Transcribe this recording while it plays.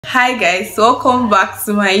Hi guys, welcome back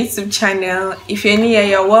to my YouTube channel. If you're new here,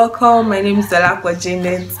 you're welcome. My name is Dolakwa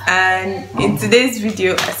Janet, and in today's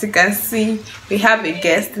video, as you can see, we have a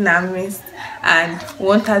guest in our midst and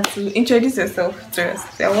want her to introduce yourself to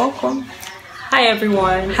us. You're welcome. Hi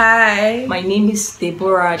everyone. Hi. My name is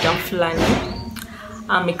Deborah Damfulani.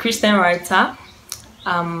 I'm a Christian writer,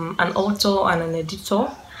 I'm an author and an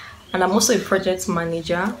editor, and I'm also a project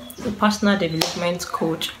manager, a personal development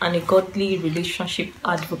coach, and a godly relationship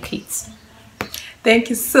advocate. Thank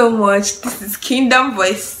you so much. This is Kingdom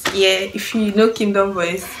Voice here. If you know Kingdom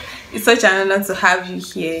Voice, it's such an honor to have you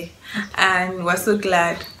here, and we're so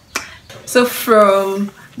glad. So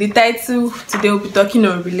from the title, today we'll be talking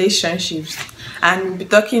on relationships, and we'll be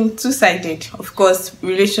talking two-sided. Of course,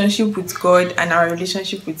 relationship with God and our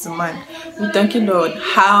relationship with man. We're talking on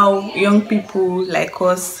how young people like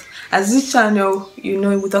us, as this channel, you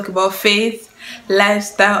know, we talk about faith,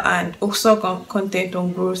 lifestyle, and also content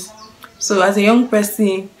on growth. So as a young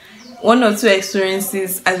person, one or two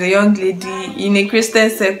experiences as a young lady in a Christian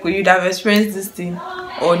circle, you'd have experienced this thing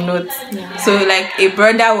or not. Yeah. So like a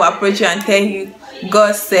brother will approach you and tell you,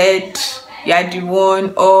 God said you are the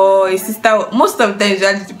one, or a sister, most of them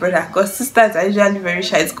usually the brother, because sisters are usually very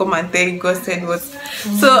shy to come and tell you God said what.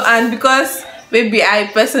 So, and because maybe I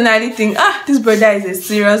personally think, this brother is a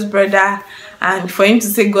serious brother, and for him to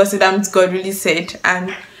say God said, that means God really said.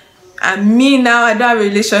 And me now, I don't have a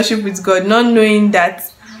relationship with God, not knowing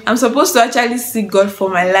that I'm supposed to actually seek God for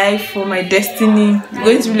my life, for my destiny.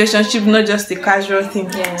 Going to relationship, not just a casual thing.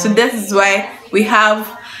 Yeah. So that is why we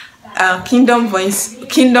have Kingdom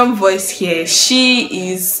Voice here.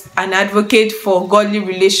 She is an advocate for godly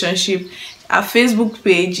relationship. Our Facebook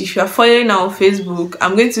page, if you are following our Facebook,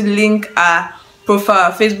 I'm going to link our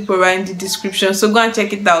profile, our Facebook profile in the description, so go and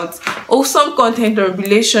check it out. Awesome content on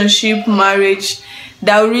relationship, marriage,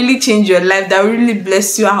 that will really change your life, that will really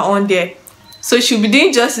bless you, are on there. So she'll be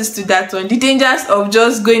doing justice to that one, the dangers of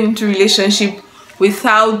just going into relationship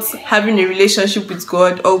without having a relationship with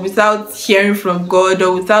God, or without hearing from God,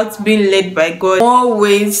 or without being led by God. More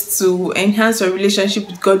ways to enhance your relationship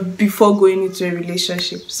with God before going into a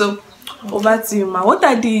relationship. So over to you, ma. What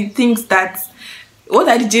are the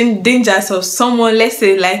dangers of someone, let's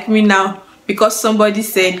say like me now, because somebody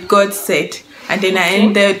said God said, and then I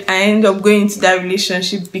end up going into that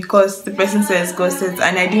relationship because the person says God says,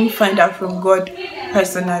 and I didn't find out from God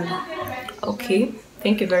personally? Okay,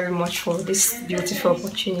 thank you very much for this beautiful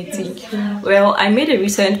opportunity. Well, I made a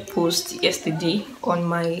recent post yesterday on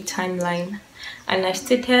my timeline, and I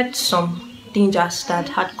stated some dangers that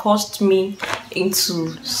had caused me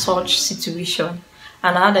into such situation,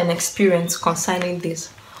 and I had an experience concerning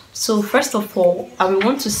this. So first of all, I will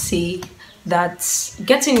want to say that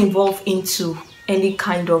getting involved into any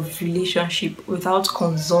kind of relationship without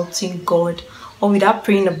consulting God, or without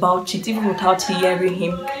praying about it, even without hearing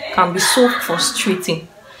him, can be so frustrating.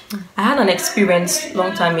 I had an experience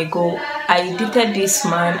long time ago. I dated this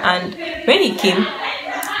man, and when he came,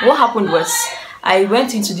 what happened was I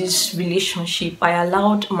went into this relationship. I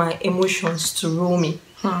allowed my emotions to rule me.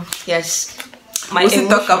 Yes, my emotions.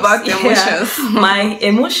 Talk about the emotions. Yeah, my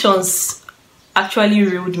emotions actually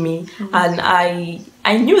ruled me, and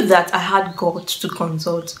I knew that I had God to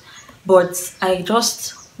consult, but I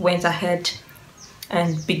just went ahead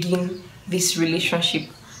and begin this relationship.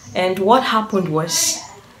 And what happened was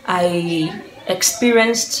I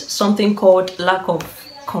experienced something called lack of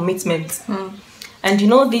commitment. And you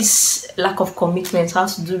know, this lack of commitment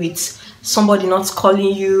has to do with somebody not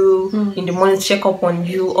calling you in the morning to check up on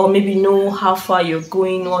you, or maybe know how far you're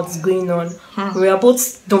going, what's going on. We are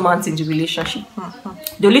both dormant in the relationship.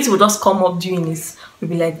 The only thing will just come up doing is,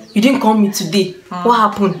 we'll be like, you didn't call me today. What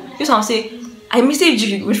happened? This one will say, I messaged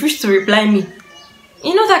you, you refused to reply me.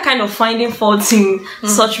 You know, that kind of finding faults in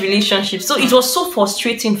such relationships. So it was so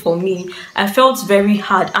frustrating for me. I felt very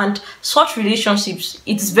hard, and such relationships,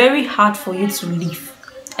 it's very hard for you to leave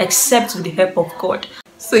except with the help of God.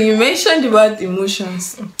 So you mentioned about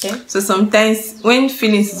emotions. Okay. So sometimes when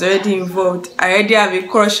feelings is already involved, I already have a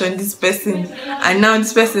crush on this person, and now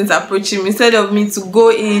this person is approaching me. Instead of me to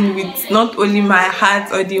go in with not only my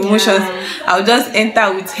heart or the emotions, I'll just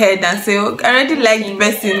enter with head and say, oh, I already like the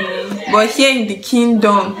person. But here in the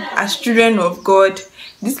kingdom, as children of God,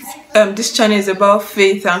 this channel is about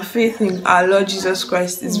faith, and faith in our Lord Jesus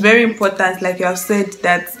Christ. It's very important, like you have said,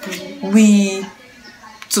 that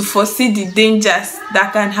to foresee the dangers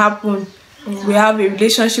that can happen. We have a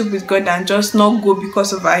relationship with God and just not go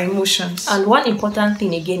because of our emotions. And one important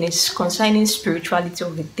thing again is concerning spirituality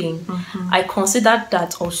of the thing. I considered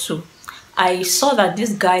that also. I saw that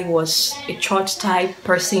this guy was a church type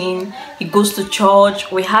person. He goes to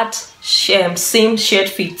church. We had same shared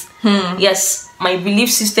faith. Yes, my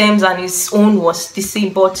belief systems and his own was the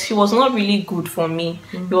same, but he was not really good for me.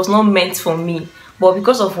 He was not meant for me. But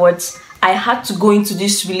because of what, I had to go into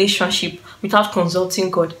this relationship without consulting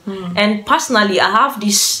God. And personally, I have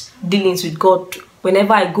these dealings with God.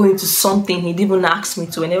 Whenever I go into something he didn't even ask me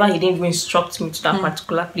to, whenever he didn't even instruct me to that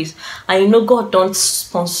particular place. And you know, God don't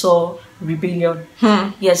sponsor rebellion.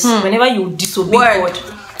 Yes, whenever you disobey God,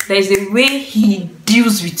 there is a way he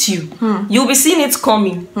deals with you. You'll be seeing it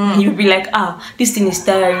coming. And you'll be like, this thing is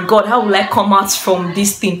tiring. God, how will I come out from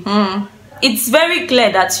this thing? It's very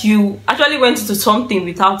clear that you actually went into something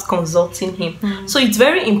without consulting him. So it's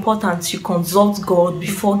very important you consult God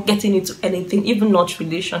before getting into anything, even not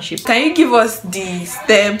relationship. Can you give us the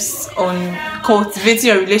steps on cultivating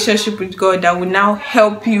your relationship with God that will now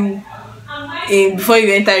help you before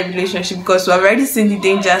you enter a relationship? Because we've already seen the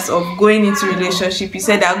dangers of going into a relationship. You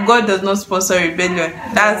said that God does not sponsor rebellion.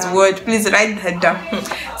 That's word. Please write that down.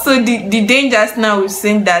 So the dangers now, we've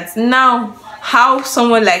seen that. Now, how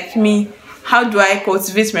someone like me, how do I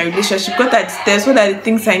cultivate my relationship? What are the steps? What are the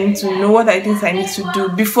things I need to know? What are the things I need to do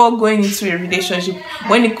before going into a relationship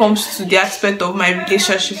when it comes to the aspect of my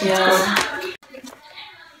relationship with God?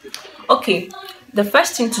 Okay, the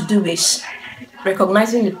first thing to do is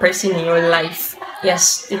recognizing the person in your life.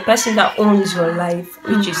 Yes, the person that owns your life,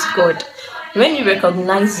 which is God. When you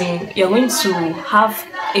recognize him, you're going to have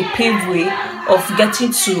a paved way of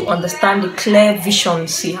getting to understand the clear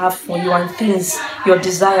visions he has for you and things, your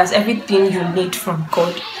desires, everything you need from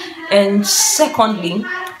God. And secondly,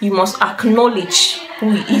 you must acknowledge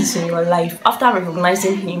who he is in your life. After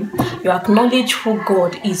recognizing him, you acknowledge who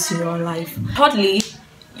God is in your life. Thirdly,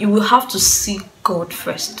 you will have to seek God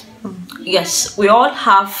first. Yes, we all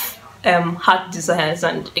have heart desires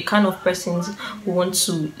and the kind of persons we want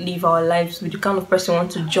to live our lives with, the kind of person we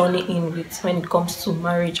want to journey in with when it comes to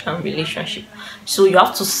marriage and relationship. So you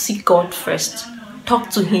have to seek God first, talk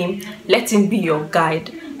to him, let him be your guide,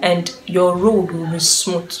 and your road will be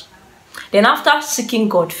smooth. Then after seeking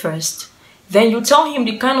God first, then you tell him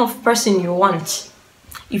the kind of person you want.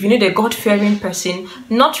 If you need a God-fearing person,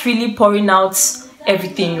 not really pouring out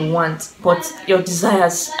everything you want, but your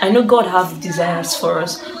desires. I know God has desires for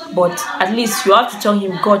us, but at least you have to tell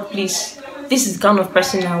him, God, please, this is the kind of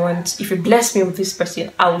person I want. If you bless me with this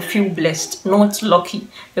person, I will feel blessed, not lucky.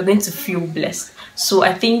 You're going to feel blessed. So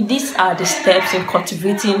I think these are the steps in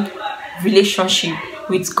cultivating relationship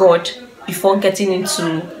with God before getting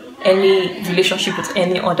into any relationship with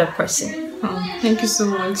any other person. Thank you so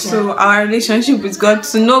much. So our relationship with God,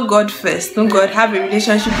 to know God first, know God, have a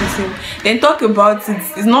relationship with him, then talk about it.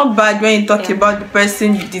 It's not bad when you talk about the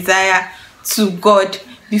person you desire to God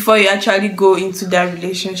before you actually go into that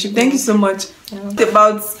relationship. Thank you so much.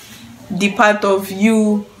 About the part of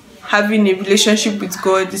you having a relationship with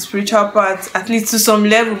God, the spiritual part, at least to some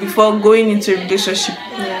level before going into a relationship.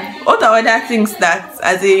 What are other things that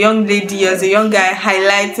as a young lady, as a young guy,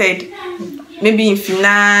 highlighted? Maybe in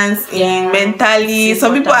finance, in mentally.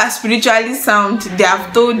 Some people are spiritually sound. They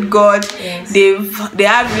have told God, they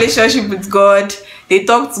have relationship with God. They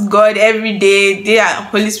talk to God every day. They are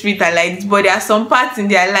Holy Spirit are like this. But there are some parts in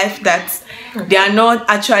their life that they are not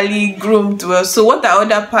actually groomed well. So what are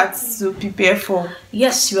other parts to prepare for?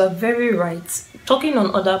 Yes, you are very right. Talking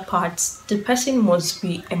on other parts, the person must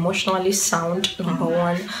be emotionally sound, number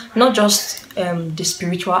one, not just the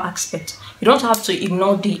spiritual aspect. You don't have to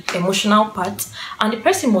ignore the emotional part, and the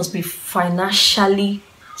person must be financially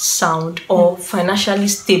sound or financially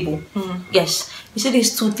stable. Yes, you see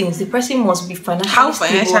these two things. The person must be financially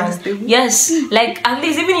stable. Yes, like at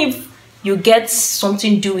least even if you get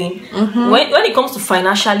something doing, when it comes to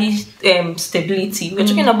financially stability, we're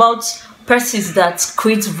talking about persons that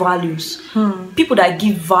create values, people that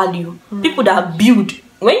give value, people that build.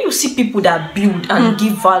 When you see people that build and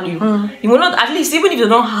give value, you will not, at least even if they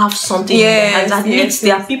don't have something, and at least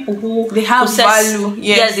there are people who they have value.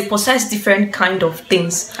 Yes, they possess different kind of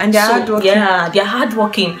things, and they're hardworking. Yeah, they're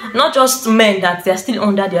hardworking. Not just men that they're still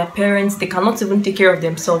under their parents. They cannot even take care of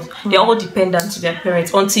themselves. They're all dependent to their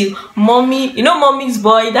parents until mommy, you know, mommy's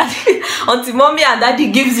boy. That until mommy and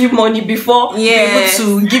daddy gives you money before you're able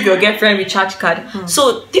to give your girlfriend a recharge card.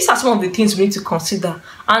 So these are some of the things we need to consider.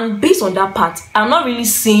 And based on that part, I'm not really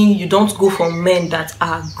saying you don't go for men that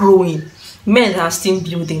are growing, men that are still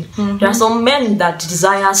building. There are some men that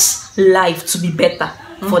desires life to be better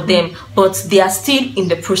for them, but they are still in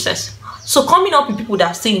the process. So coming up with people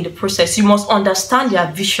that are still in the process, you must understand their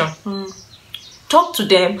vision. Talk to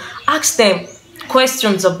them, ask them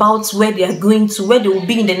questions about where they are going to, where they will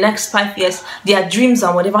be in the next 5 years, their dreams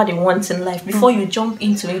and whatever they want in life before you jump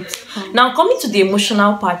into it. Now, coming to the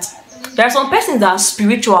emotional part, there are some persons that are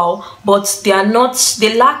spiritual, but they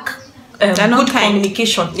lack good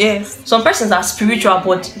communication. Yes. Some persons are spiritual,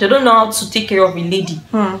 but they don't know how to take care of a lady.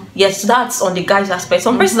 Yes, that's on the guy's aspect.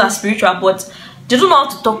 Some persons are spiritual, but they don't know how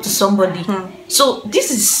to talk to somebody. So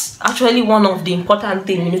this is actually one of the important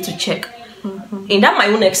things you need to check. In that my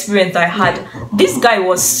own experience I had, this guy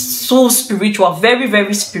was so spiritual, very,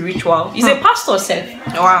 very spiritual. He's a pastor self.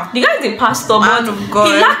 Wow. The guy is a pastor, Man but of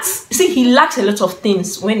God. he lacks a lot of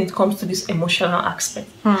things when it comes to this emotional aspect.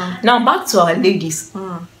 Now back to our ladies.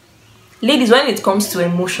 Ladies, when it comes to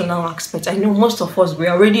emotional aspect, I know most of us, we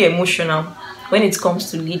are already emotional. When it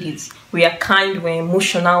comes to ladies, we are kind, we're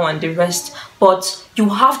emotional and the rest, but you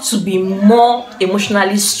have to be more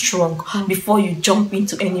emotionally strong before you jump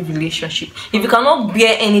into any relationship. If you cannot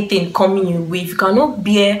bear anything coming your way, if you cannot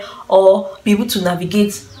bear or be able to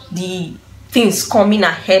navigate the things coming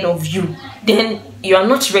ahead of you, then you are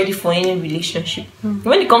not ready for any relationship.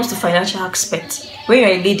 When it comes to financial aspect, when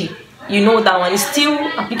you're a lady, you know that one is still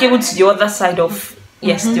applicable to the other side of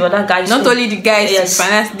the other guys. Not only the guys,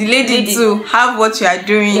 finance, the lady too. Have what you are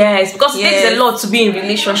doing. Yes, because it takes a lot to be in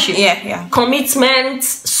relationship. Yeah. Commitment,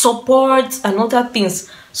 support, and other things.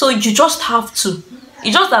 So you just have to.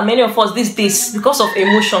 It's just that many of us these days, because of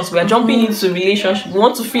emotions, we are jumping into relationship. We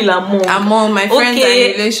want to feel among my friends are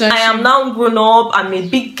in relationship. I am now grown up. I'm a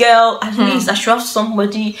big girl. At least I should have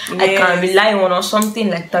somebody I can rely on or something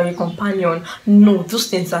like that, a companion. No, those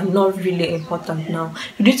things are not really important now.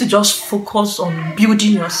 You need to just focus on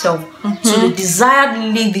building yourself to the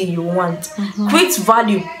desired lady you want. Create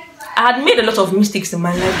value. I had made a lot of mistakes in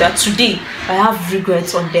my life that today I have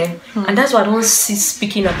regrets on them, and that's why I don't see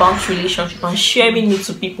speaking about relationship and sharing it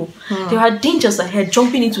to people. There are dangers ahead,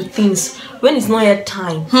 jumping into things when it's not yet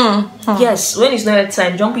time. Yes, when it's not yet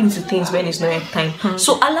time, jumping into things when it's not yet time.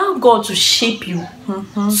 So allow God to shape you,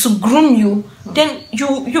 to groom you. Then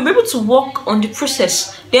you'll be able to work on the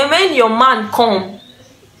process. Then when your man come,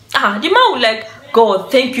 the man will like, God,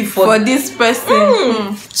 thank you for this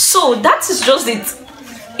person. So that is just it.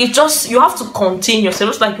 It's just, you have to contain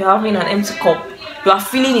yourself. It's like you're having an empty cup. You are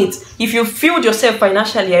feeling it. If you filled yourself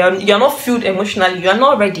financially, you're not filled emotionally, you are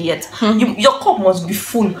not ready yet. Your cup must be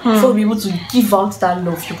full for be able to give out that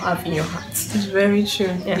love you have in your heart. It's very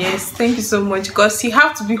true. Yes, thank you so much. Because you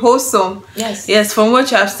have to be wholesome. Yes, from what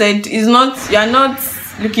you have said, you're not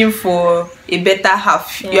looking for a better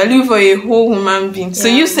half. You're looking for a whole human being. So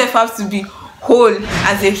you self have to be whole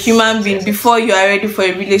as a human being before you are ready for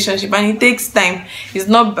a relationship, and it takes time. It's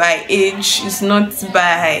not by age, it's not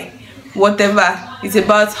by whatever. It's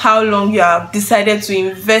about how long you have decided to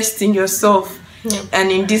invest in yourself.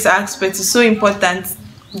 And in this aspect, it's so important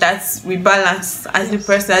that we balance as a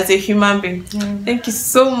person, as a human being. Thank you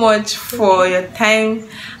so much for your time.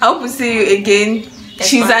 I hope to see you again.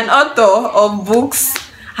 She's an author of books.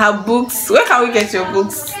 Her books, where can we get your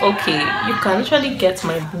books? Okay, you can actually get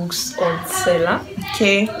my books on Seller.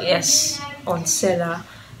 Okay. Yes, on Seller.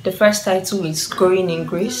 The first title is Growing in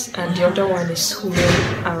Grace, and the other one is Who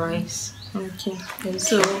Will Arise. Okay.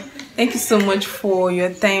 So thank you so much for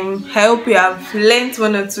your time. I hope you have learned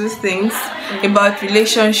one or two things about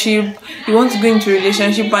relationship. You want to go into a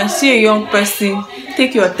relationship and see a young person,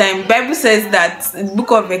 take your time. Bible says that in the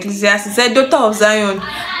book of Ecclesiastes, it said, daughter of Zion,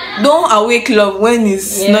 don't awake love when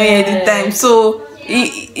it's not yet the time. So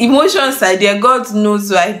emotions are there. God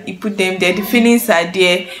knows why he put them there. The feelings are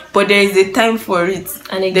there, but there is a time for it.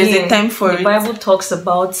 And again, there's a time for it. The Bible talks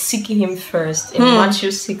about seeking him first in Matthew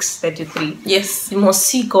 6:33. Yes, you must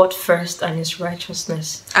seek God first and his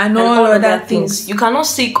righteousness, and all other things. You cannot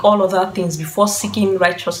seek all other things before seeking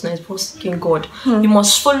righteousness, before seeking God. You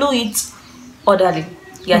must follow it orderly.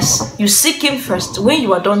 Yes, you seek him first. When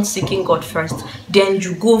you are done seeking God first, then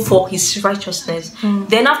you go for his righteousness.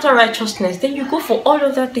 Then after righteousness, then you go for all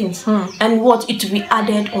other things. And what it will be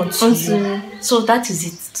added onto you. So that is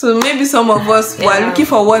it. So maybe some of us who are looking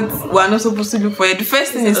for what we are not supposed to look for. The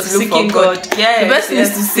first thing is to look for God. Yes, the best thing is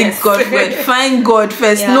to seek God first. Find God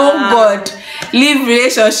first. Know God. Leave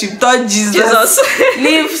relationship. Touch Jesus.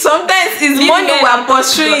 Leave. Sometimes it's money we are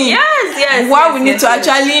pursuing. Why we need to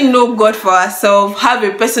actually know God for ourselves. Have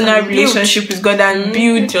a personal relationship with God and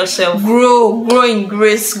build yourself. Grow in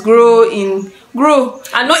grace. Grow.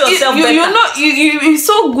 And know yourself better. It's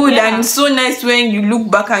so good and it's so nice when you look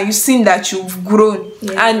back and you see that you've grown.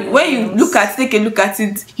 And when you take a look at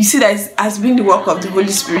it, you see that it has been the work of the Holy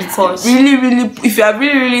Spirit. Of course. Really, if you are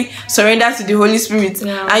really surrendered to the Holy Spirit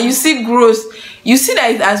and you see growth, you see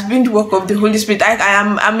that it has been the work of the Holy Spirit.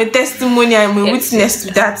 I'm a testimony, I'm a witness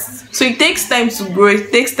to that. So it takes time to grow,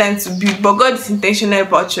 it takes time to build, but God is intentional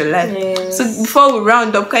about your life. So before we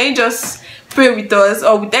round up, can you just pray with us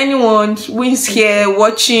or with anyone who is here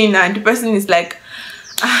watching and the person is like,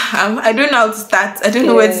 I don't know how to start, I don't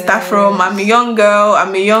know where to start from, I'm a young girl,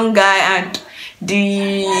 I'm a young guy, and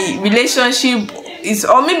the relationship is,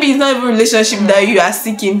 or maybe it's not even a relationship that you are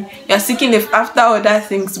seeking after other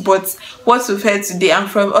things. But what we've heard today, and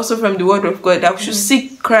also from the word of God, that we should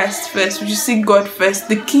seek Christ first, we should seek God first,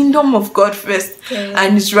 the kingdom of God first,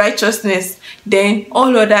 and his righteousness, then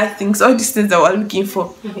all other things, all these things that we're looking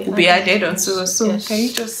for will be added unto us. So can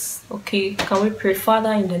you just... Okay, can we pray?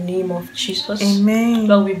 Father, in the name of Jesus, amen.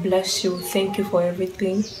 Lord, we bless you. Thank you for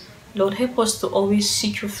everything. Lord, help us to always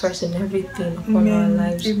seek you first in everything upon our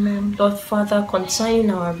lives. Amen. Lord, Father, concerning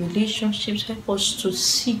our relationships, help us to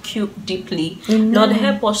seek you deeply. Amen. Lord,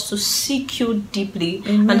 help us to seek you deeply.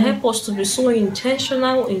 Amen. And help us to be so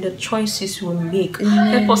intentional in the choices we make.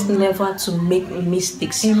 Amen. Help us never to make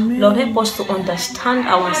mistakes. Amen. Lord, help us to understand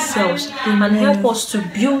ourselves. Amen. And help us to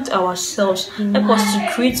build ourselves. Help us to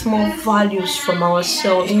create more values from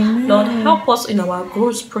ourselves. Amen. Lord, help us in our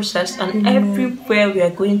growth process and everywhere we are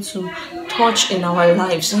going to touch in our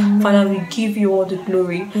lives. Father, we give you all the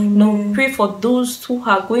glory. Now we pray for those who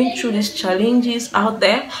are going through these challenges out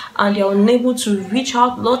there and they are unable to reach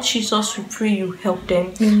out. Lord Jesus, we pray you help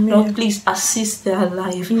them. Lord, please assist their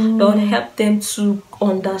life. Lord, help them to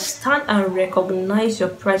understand and recognize your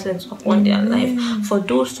presence upon their life. For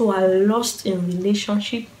those who are lost in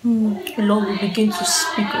relationship, Lord, we begin to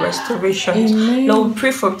speak restoration. Lord, we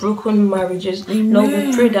pray for broken marriages. Lord,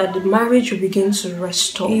 we pray that the marriage will begin to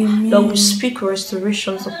restore. Lord, we speak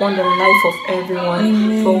restorations upon the life of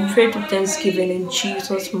everyone. For we pray with thanksgiving in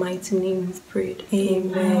Jesus' mighty name we've prayed.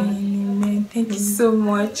 Amen. Thank you so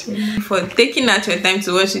much for taking out your time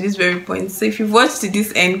to watch this very point. So if you've watched to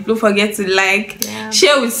this end, don't forget to like,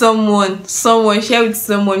 share with someone, share with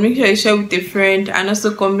someone, make sure you share with a friend, and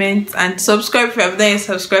also comment and subscribe if you have done yet.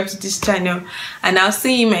 Subscribe to this channel, and I'll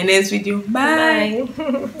see you in my next video. Bye.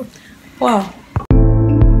 Bye. Wow.